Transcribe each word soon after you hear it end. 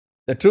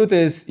The truth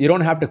is, you don't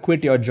have to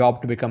quit your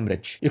job to become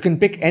rich. You can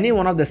pick any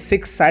one of the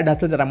 6 side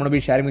hustles that I'm going to be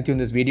sharing with you in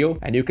this video,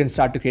 and you can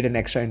start to create an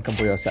extra income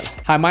for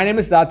yourself. Hi, my name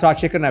is Siddharth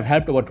Rajsekar, and I've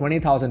helped over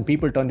 20,000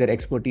 people turn their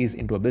expertise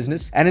into a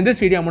business. And in this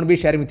video, I'm going to be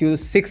sharing with you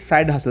 6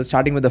 side hustles,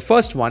 starting with the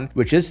first one,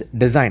 which is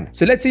design.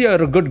 So let's say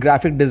you're a good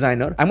graphic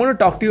designer. I'm going to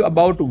talk to you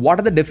about what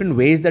are the different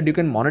ways that you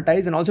can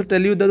monetize, and also tell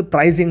you the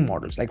pricing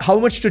models, like how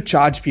much to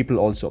charge people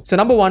also. So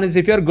number one is,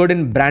 if you're good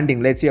in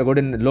branding, let's say you're good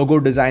in logo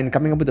design,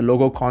 coming up with the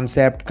logo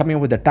concept, coming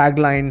up with the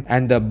tagline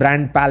and the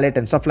brand palette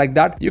and stuff like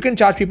that, you can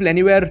charge people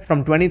anywhere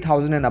from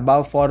 20,000 and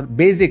above for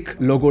basic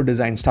logo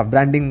design stuff,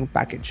 branding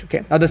package.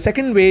 Okay. Now the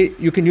second way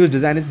you can use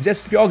design is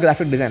just pure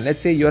graphic design.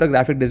 Let's say you're a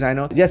graphic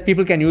designer. Yes,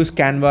 people can use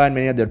Canva and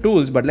many other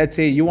tools, but let's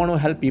say you want to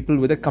help people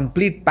with a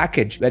complete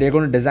package where you're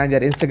going to design their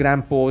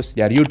Instagram posts,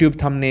 their YouTube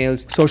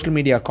thumbnails, social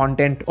media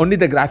content, only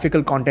the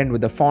graphical content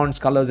with the fonts,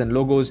 colors and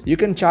logos. You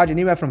can charge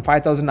anywhere from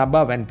 5,000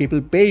 above, and people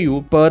pay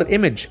you per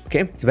image.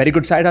 Okay. It's a very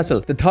good side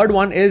hustle. The third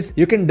one is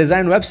you can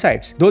design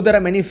websites. Though there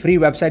are many free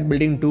website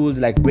building tools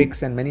like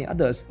Wix and many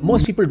others,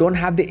 most people don't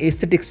have the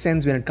aesthetic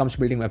sense when it comes to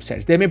building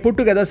websites. They may put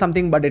together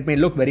something, but it may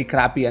look very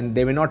crappy, and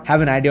they may not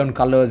have an idea on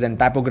colors and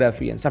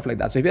typography and stuff like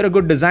that. So if you're a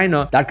good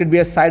designer, that could be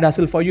a side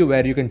hustle for you,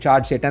 where you can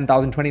charge say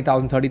 10,000,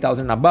 20,000,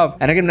 30,000 above.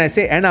 And again, when I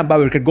say and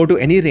above, it could go to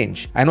any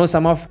range. I know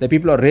some of the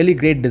people are really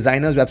great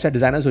designers, website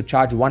designers, who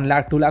charge 1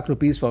 lakh, 2 lakh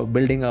rupees for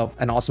building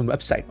an awesome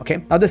website.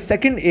 Okay. Now the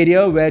second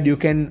area where you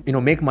can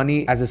make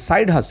money as a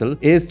side hustle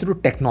is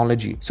through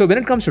technology. So when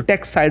it comes to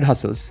tech side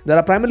hustles, there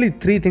are primarily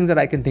 3 things that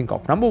I can think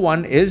of. Number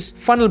one is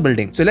funnel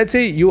building. So let's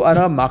say you are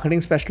a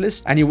marketing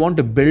specialist and you want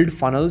to build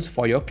funnels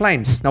for your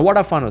clients. Now what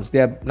are funnels?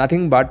 They are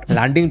nothing but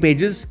landing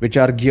pages which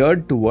are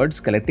geared towards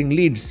collecting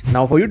leads.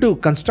 Now for you to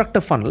construct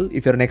a funnel,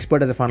 if you're an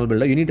expert as a funnel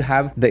builder, you need to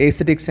have the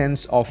aesthetic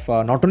sense of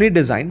not only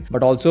design,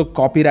 but also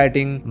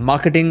copywriting,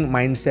 marketing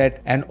mindset,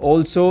 and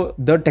also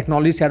the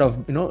technology side of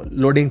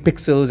loading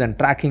pixels and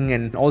tracking,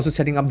 and also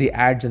setting up the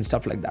ads and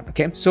stuff like that.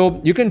 Okay.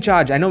 So you can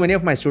charge, I know many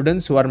of my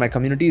students who are in my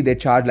community, they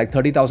charge like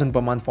 30,000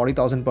 per month,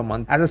 40,000 per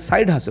month as a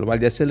side hustle while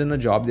they're still in a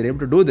job. They're able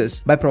to do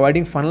this by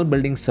providing funnel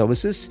building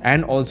services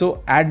and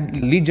also ad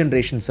lead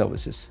generation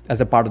services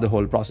as a part of the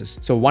whole process.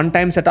 So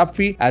one-time setup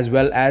fee as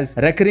well as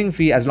recurring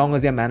fee, as long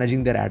as they're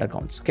managing their ad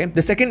accounts. Okay.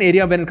 The second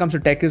area when it comes to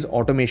tech is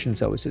automation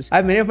services. I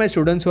have many of my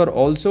students who are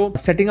also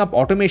setting up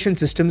automation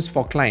systems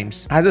for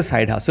clients as a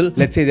side hustle.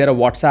 Let's say they're a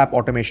WhatsApp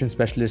automation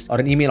specialist or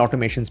an email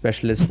automation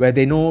specialist, where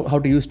they know how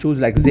to use tools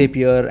like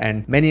Zapier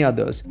and many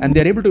others, and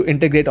they're able to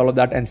integrate all of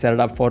that and set it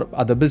up for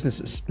other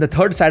businesses. The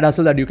third side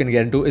hustle that you can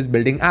get into is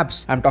building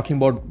apps. I'm talking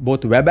about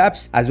both web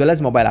apps as well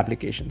as mobile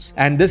applications.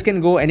 And this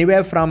can go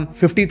anywhere from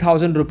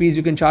 50,000 rupees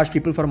you can charge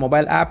people for a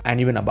mobile app, and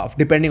even above,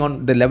 depending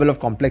on the level of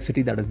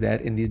complexity that is there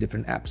in these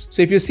different apps.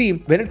 So if you see,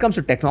 when it comes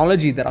to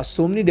technology, there are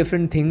so many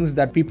different things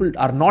that people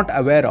are not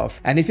aware of.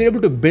 And if you're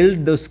able to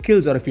build those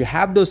skills, or if you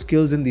have those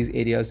skills in these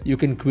areas, you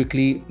can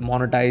quickly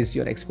monetize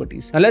your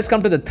expertise. Now let's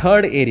come to the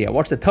third area.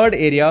 What's the third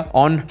area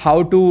on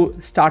how to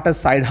start a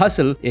side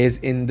hustle is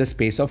in the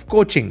space of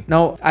coaching.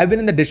 Now, I've been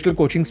in the digital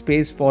coaching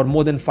space for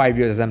more than 5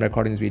 years as I'm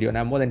recording this video, and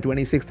I have more than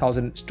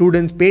 26,000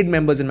 students, paid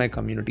members in my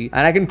community.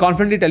 And I can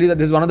confidently tell you that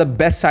this is one of the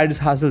best side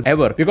hustles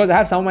ever, because I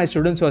have some of my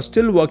students who are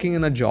still working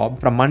in a job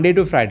from Monday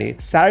to Friday.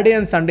 Saturday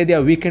and Sunday, they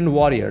are weekend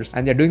warriors,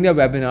 and they're doing their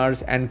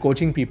webinars and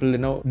coaching people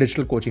in a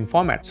digital coaching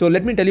format. So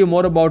let me tell you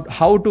more about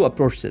how to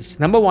approach this.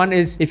 Number one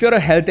is, if you're a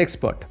health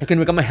expert, you can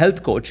become a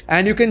health coach,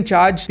 and you can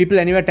charge people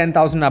anywhere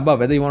 10,000 above,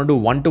 whether you want to do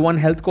one-to-one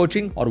health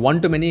coaching or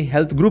one-to-many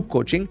health group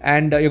coaching,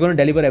 and you're going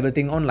to deliver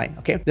everything online.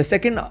 Okay. The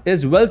second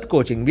is wealth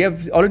coaching. We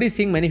have already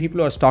seen many people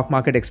who are stock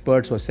market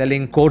experts who are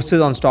selling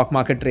courses on stock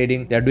market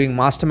trading. They're doing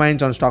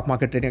masterminds on stock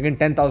market trading. Again,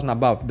 10,000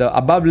 above. The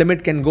above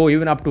limit can go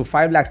even up to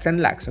 5 lakhs, 10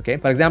 lakhs. Okay.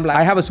 For example,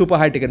 I have a super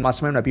high ticket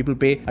mastermind where people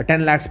pay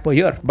 10 lakhs per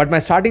year, but my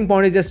starting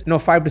point is just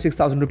 5 to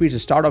 6,000 rupees to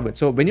start off with.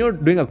 So when you're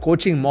doing a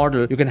coaching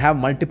model, you can have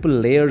multiple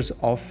layers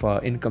of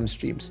income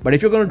streams. But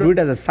if you're going to do it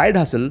as a side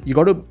hustle, you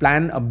got to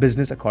plan a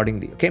business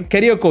accordingly. Okay.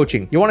 Career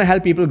coaching. You want to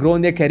help people grow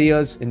in their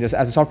careers in this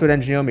as a software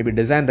engineer, maybe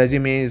design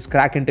resumes,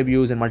 crack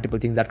interviews, and multiple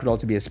things. That could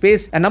also be a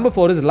space. And number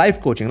 4 is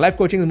life coaching. Life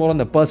coaching is more on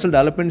the personal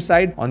development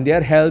side, on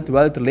their health,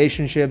 wealth,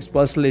 relationships,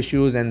 personal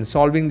issues, and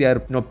solving their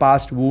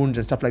past wounds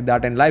and stuff like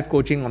that. And life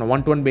coaching on a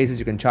one-to-one basis,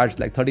 you can charge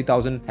like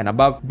 30,000 and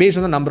above based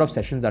on the number of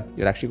sessions that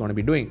you're actually going to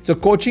be doing. So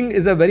coaching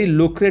is a very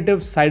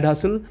lucrative side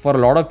hustle for a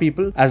lot of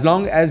people, as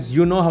long as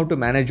you know how to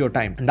manage your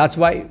time. And that's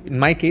why in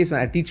my case,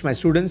 when I teach my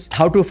students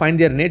how to find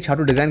their niche, how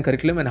to design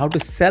curriculum, and how to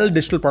sell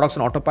digital products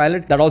on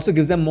autopilot, that also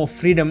gives them more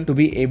freedom to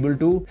be able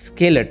to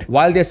scale it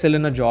while they're still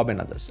in a job and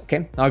others.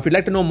 Okay. Now, if you'd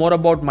like to know more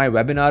about my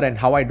webinar and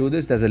how I do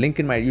this, there's a link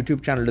in my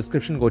YouTube channel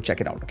description. Go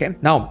check it out. Okay.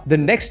 Now, the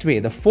next way,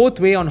 the fourth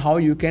way on how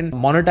you can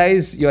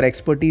monetize your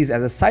expertise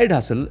as a side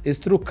hustle is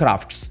through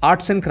crafts,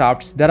 arts and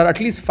crafts. There are at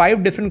least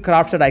 5 different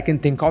crafts that I can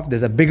think of.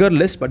 There's a bigger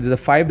list, but there's a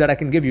 5 that I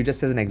can give you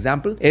just as an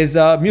example. Is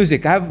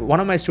music. I have one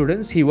of my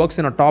students. He works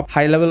in a top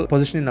high-level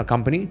position in a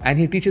company, and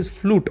he teaches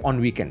flute on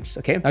weekends.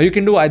 Okay. Now you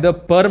can do either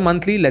per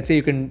monthly. Let's say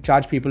you can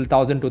charge people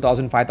 1,000,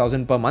 2,000,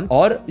 5,000 per month,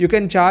 or you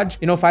can charge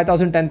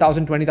 5,000,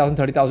 10,000, 20,000,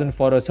 30,000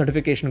 for a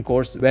certification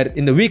course where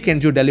in the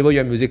weekends you deliver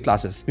your music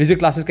classes. Music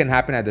classes can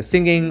happen either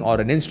singing or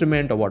an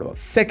instrument or whatever.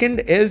 Second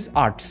is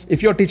arts.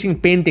 If you're teaching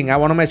painting, I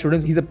have one of my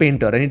students, he's a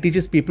painter and he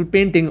teaches people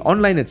painting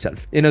online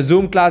itself. In a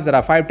Zoom class, there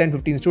are 5, 10,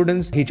 15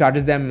 students. He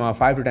charges them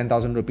 5 to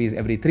 10,000 rupees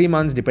every 3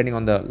 months, depending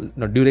on the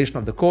duration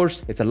of the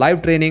course. It's a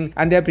live training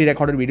and they have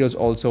pre-recorded videos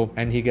also.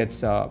 And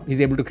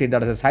he's able to create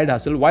that as a side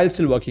hustle while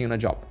still working in a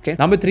job. Okay.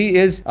 Number 3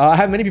 is I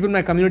have many people in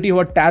my community who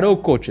are tarot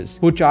coaches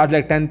who charge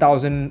like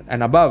 10,000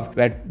 and above,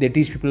 where they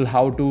teach people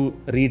how to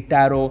read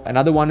tarot.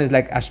 Another one is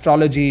like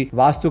astrology,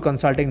 Vastu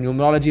consulting,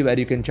 numerology, where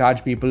you can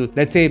charge people.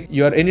 Let's say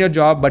you're in your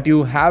job, but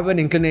you have an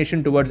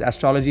inclination towards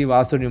astrology,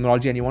 Vastu,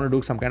 numerology, and you want to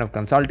do some kind of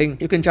consulting.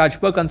 You can charge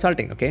per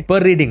consulting, okay, per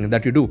reading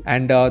that you do.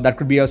 And that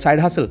could be a side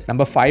hustle.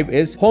 Number 5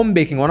 is home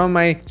baking. One of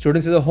my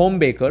students is a home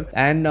baker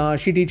and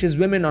she teaches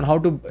women on how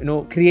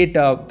to, create,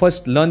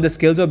 first learn the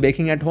skills of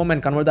baking at home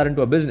and convert that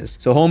into a business.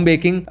 So home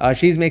baking,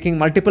 she's making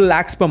multiple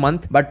lakhs per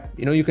month, but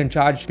you can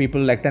charge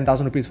people like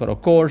 10,000 rupees for a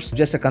course.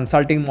 Just a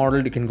consulting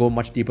model, you can go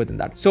much deeper than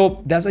that.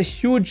 So there's a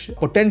huge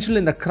potential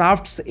in the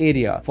crafts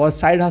area for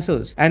side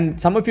hustles. And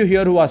some of you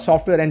here who are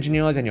software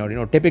engineers and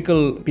you're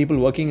typical people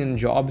working in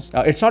jobs,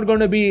 it's not going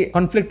to be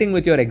conflicting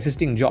with your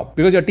existing job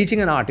because you're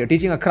teaching an art, you're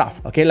teaching a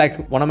craft. Okay,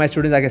 like one of my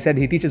students, like I said,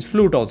 he teaches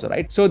flute also,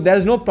 right? So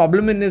there's no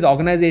problem in his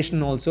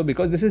organization also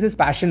because this is his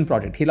passion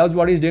project. He loves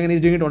what he's doing and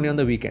he's doing it only on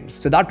the weekends.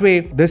 So that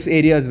way, this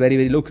area is very,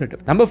 very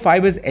lucrative. Number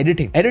 5 is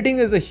editing. Editing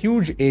is a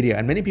huge area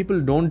and many people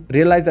don't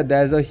realize that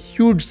there's a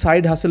huge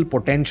side hustle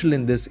potential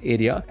in this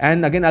area.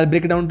 And again, I'll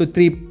break it down to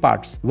 3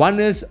 parts. One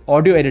is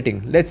audio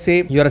editing. Let's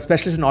say you're a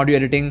specialist in audio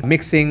editing,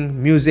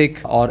 mixing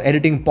music or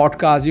editing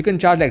podcasts. You can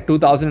charge like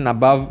 2,000 and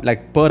above,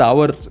 like per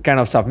hour kind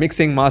of stuff,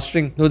 mixing,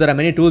 mastering. Though there are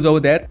many tools over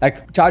there,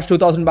 like charge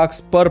 2,000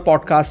 bucks per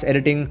podcast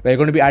editing, where you're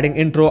going to be adding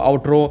intro,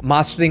 outro,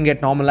 mastering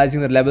it,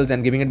 normalizing the levels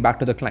and giving it back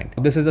to the client.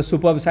 This is a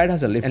superb side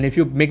hustle. And if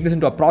you make this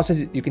into a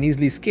process, you can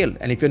easily scale.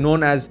 And if you're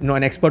known as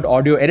an expert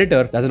audio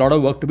editor, there's a lot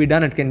of work to be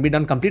done. It can be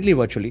done completely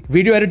virtually.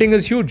 Video editing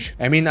is huge.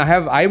 I mean,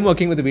 I'm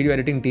working with a video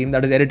editing team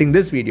that is editing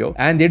this video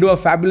and they do a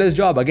fabulous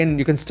job. Again,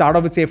 you can start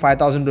off with say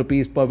 5,000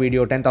 rupees per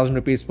video, 10,000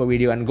 rupees per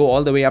video and go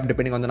all the way up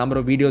depending on the number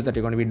of videos that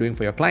you're going to be doing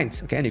for your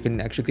clients. Okay, and you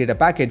can actually create a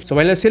package. So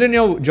while you're still in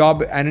your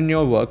job and in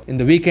your work, in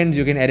the weekends,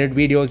 you can edit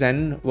videos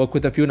and work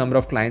with a few number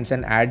of clients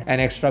and add an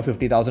extra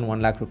 50,000,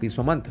 1 lakh rupees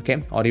per month.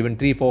 Okay, or even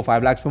 3, 4,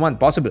 5 lakhs per month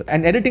possible.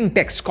 And editing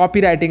text,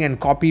 copywriting and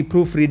copy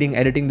proofreading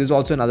editing, this is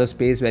also another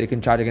space where you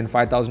can charge again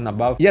 5,000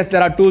 above. Yes,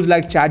 there are tools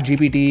like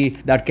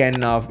ChatGPT that can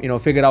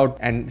figure out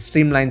and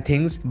streamline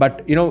things.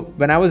 But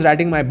when I was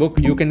writing my book,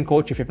 You Can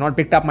Coach, if you've not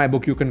picked up my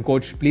book, You Can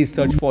Coach, please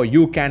search for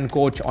You Can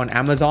Coach on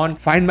Amazon,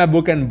 find my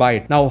book and buy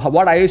it. Now,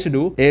 what I used to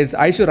do is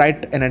I used to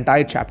write an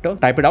entire chapter,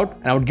 type it out,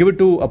 and I would give it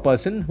to a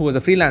person who was a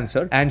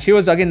freelancer. And she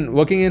was again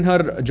working in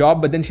her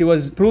job, but then she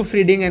was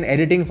proofreading and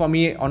editing for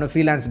me on a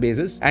freelance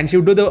basis. And she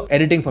would do the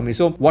editing for me.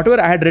 So whatever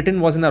I had written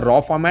was in a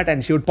raw format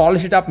and she would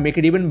polish it up, make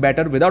it even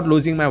better without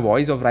losing my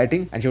voice of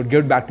writing, and she would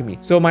give it back to me.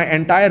 So my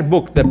entire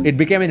book, it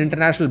became an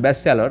international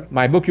bestseller.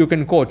 My book, You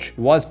Can Coach,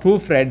 was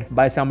proofread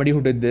by somebody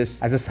who did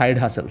this as a side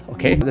hustle.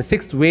 Okay. The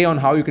 6th way on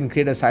how you can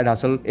create a side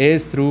hustle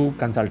is through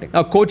consulting.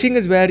 Now, coaching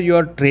is where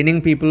you're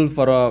training people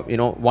for a,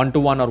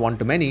 one-to-one or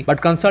one-to-many,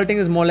 but consulting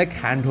is more like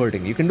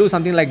hand-holding. You can do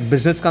something like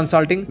business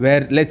consulting,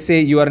 where let's say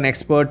you are an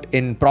expert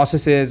in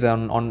processes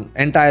on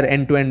entire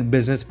end-to-end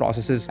business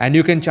processes, and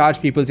you can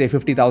charge people say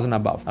 50,000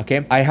 above.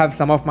 Okay. I have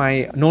some of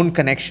my known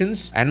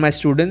connections and my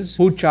students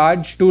who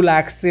charge 2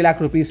 lakhs, 3 lakh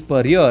rupees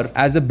per year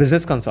as a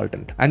business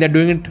consultant, and they're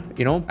doing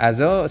it, as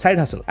a side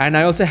hustle. And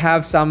I also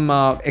have some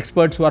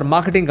experts who are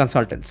marketing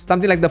consultants,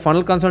 something like the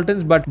funnel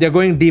consultants, but they're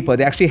going deeper.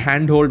 They actually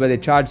handhold, where they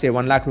charge say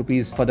 1 lakh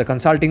rupees for the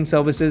consulting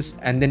services,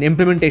 and then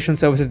implementation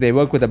services. They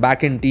work with a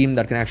back-end team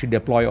that can actually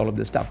deploy all of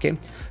this stuff. Okay.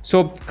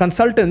 So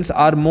consultants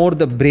are more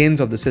the brains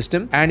of the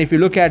system. And if you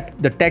look at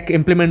the tech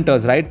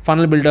implementers, right,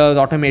 funnel builders,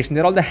 automation,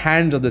 they're all the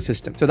hands of the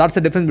system. So that's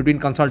the difference between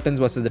consultants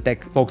versus the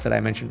tech folks that I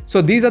mentioned.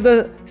 So these are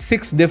the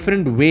 6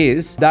 different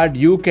ways that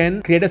you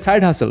can create a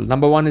side hustle.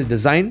 Number 1 is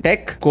design,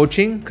 tech,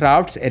 coaching,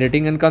 crafts,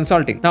 editing, and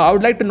consulting. Now, I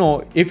would like to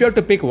know, if you have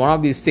to pick one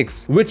of these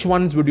 6, which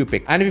ones would you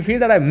pick? And if you feel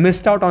that I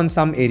missed out on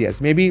some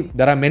areas, maybe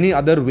there are many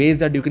other ways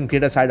that you can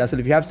create a side hustle.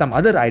 If you have some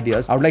other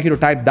ideas, I would like you to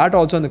type that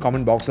also in the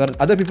comment box. Or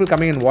other people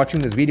coming and watching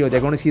this video,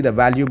 they're going to see the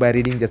value by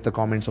reading just the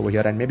comments over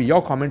here. And maybe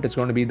your comment is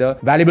going to be the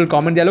valuable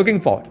comment they're looking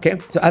for. Okay.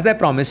 So as I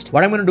promised,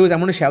 what I'm going to do is I'm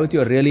going to share with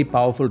you a really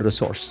powerful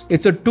resource.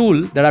 It's a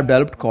tool that I've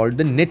developed called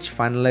the niche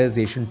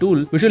finalization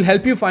tool, which will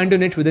help you find your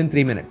niche within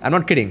 3 minutes. I'm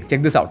not kidding.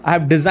 Check this out. I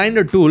have designed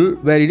a tool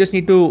where you just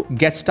need to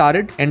get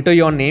started, enter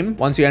your name.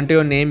 Once you enter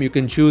your name, you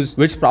can choose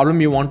which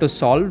problem you want to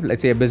solve.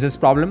 Let's say a business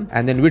problem,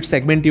 and then which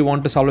segment you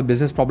want to solve a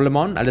business problem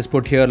on. I'll just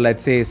put here,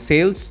 let's say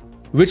sales.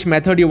 which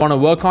method you want to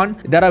work on.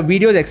 There are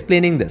videos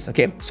explaining this,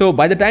 okay? So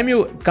by the time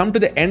you come to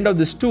the end of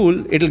this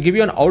tool, it'll give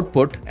you an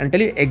output and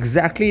tell you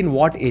exactly in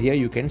what area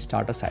you can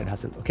start a side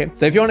hustle, okay?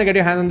 So if you want to get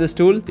your hands on this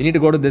tool, you need to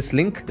go to this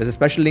link. There's a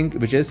special link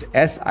which is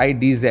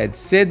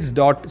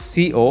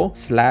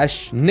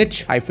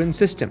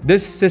sidz.co/niche-system.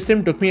 This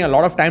system took me a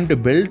lot of time to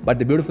build, but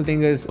the beautiful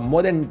thing is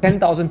more than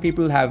 10,000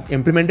 people have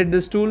implemented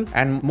this tool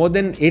and more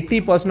than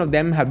 80% of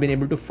them have been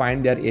able to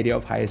find their area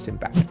of highest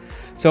impact.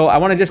 So I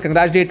want to just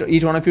congratulate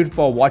each one of you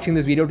for watching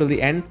this video till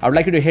the end. I would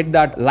like you to hit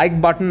that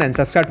like button and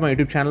subscribe to my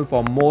YouTube channel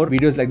for more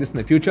videos like this in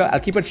the future. I'll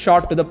keep it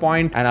short to the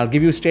point and I'll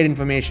give you straight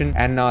information.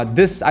 And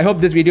I hope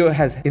this video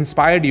has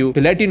inspired you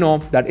to let you know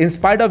that in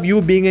spite of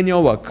you being in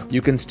your work,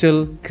 you can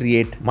still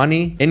create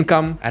money,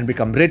 income, and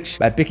become rich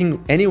by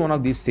picking any one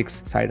of these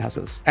 6 side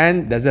hustles.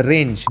 And there's a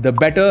range. The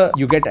better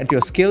you get at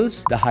your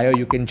skills, the higher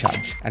you can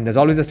charge. And there's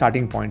always a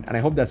starting point. And I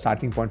hope that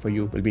starting point for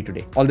you will be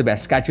today. All the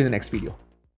best. Catch you in the next video.